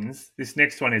questions. This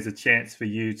next one is a chance for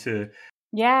you to...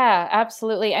 Yeah,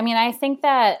 absolutely. I mean, I think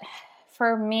that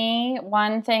for me,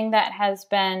 one thing that has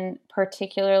been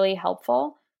particularly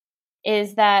helpful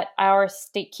is that our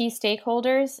key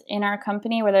stakeholders in our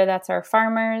company, whether that's our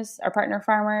farmers, our partner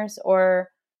farmers, or,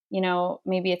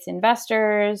 maybe it's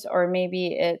investors, or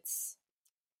maybe it's,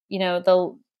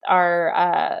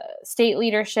 our state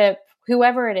leadership,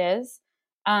 whoever it is,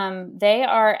 they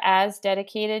are as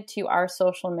dedicated to our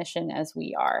social mission as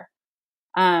we are.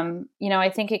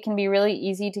 I think it can be really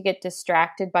easy to get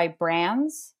distracted by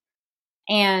brands,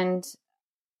 and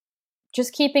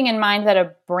just keeping in mind that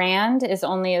a brand is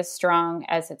only as strong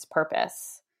as its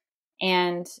purpose.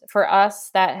 And for us,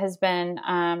 that has been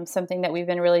something that we've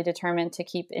been really determined to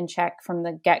keep in check from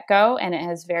the get-go, and it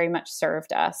has very much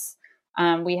served us.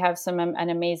 We have an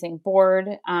amazing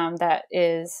board that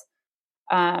is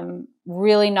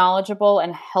really knowledgeable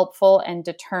and helpful and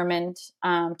determined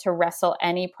to wrestle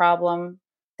any problem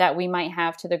that we might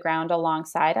have to the ground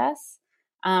alongside us.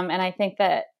 And I think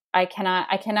that I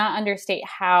cannot understate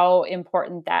how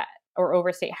important that, or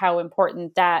overstate how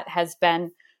important that has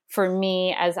been for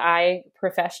me as I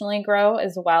professionally grow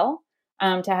as well,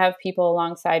 to have people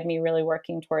alongside me really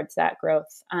working towards that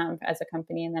growth as a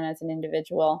company and then as an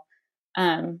individual.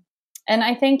 And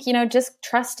I think, just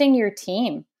trusting your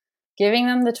team, giving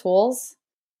them the tools,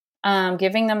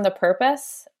 giving them the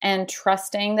purpose, and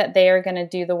trusting that they are going to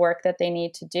do the work that they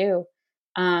need to do.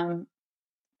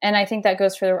 And I think that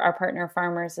goes for our partner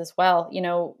farmers as well,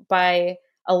 by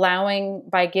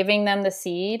giving them the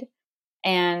seed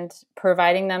and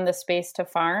providing them the space to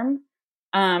farm,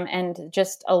 and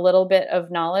just a little bit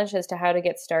of knowledge as to how to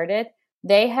get started.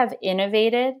 They have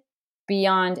innovated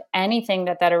beyond anything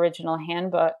that original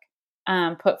handbook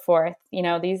put forth.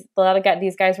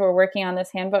 These guys were working on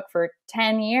this handbook for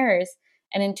 10 years,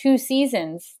 and in 2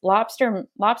 seasons, lobster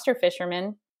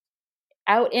fishermen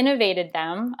out innovated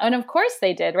them. And of course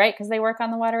they did, right? Because they work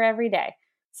on the water every day.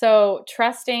 So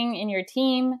trusting in your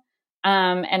team,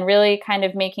 and really kind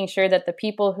of making sure that the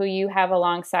people who you have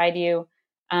alongside you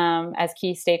as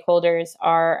key stakeholders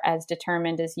are as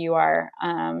determined as you are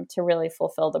to really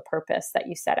fulfill the purpose that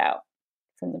you set out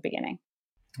from the beginning.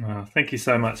 Thank you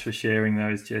so much for sharing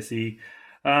those, Jessie.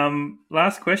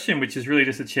 Last question, which is really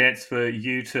just a chance for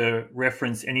you to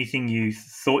reference anything you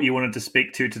thought you wanted to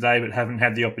speak to today but haven't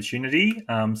had the opportunity.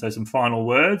 So some final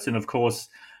words, and of course,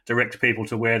 direct people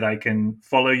to where they can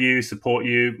follow you, support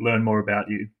you, learn more about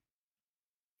you.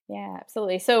 Yeah,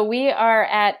 absolutely. So we are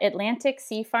at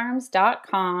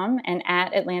AtlanticSeaFarms.com and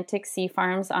at Atlantic Sea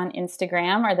Farms on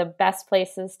Instagram are the best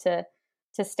places to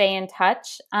stay in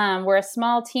touch. We're a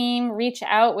small team. Reach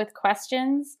out with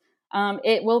questions.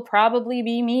 It will probably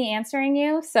be me answering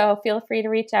you, so feel free to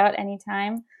reach out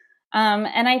anytime.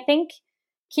 And I think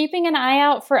keeping an eye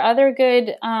out for other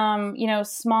good,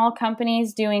 small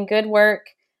companies doing good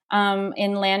work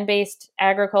in land-based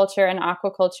agriculture and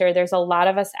aquaculture. There's a lot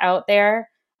of us out there.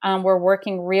 We're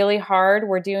working really hard.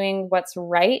 We're doing what's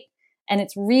right. And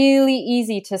it's really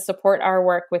easy to support our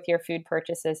work with your food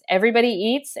purchases. Everybody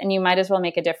eats, and you might as well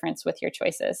make a difference with your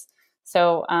choices.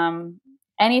 So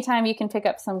anytime you can pick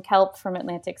up some kelp from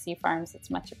Atlantic Sea Farms,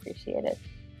 it's much appreciated.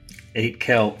 Eat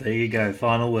kelp. There you go.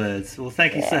 Final words. Well,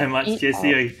 thank you so much,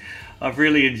 Jessie. I've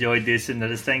really enjoyed this, and I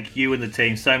just thank you and the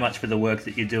team so much for the work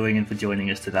that you're doing and for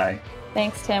joining us today.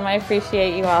 Thanks, Tim. I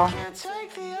appreciate you all.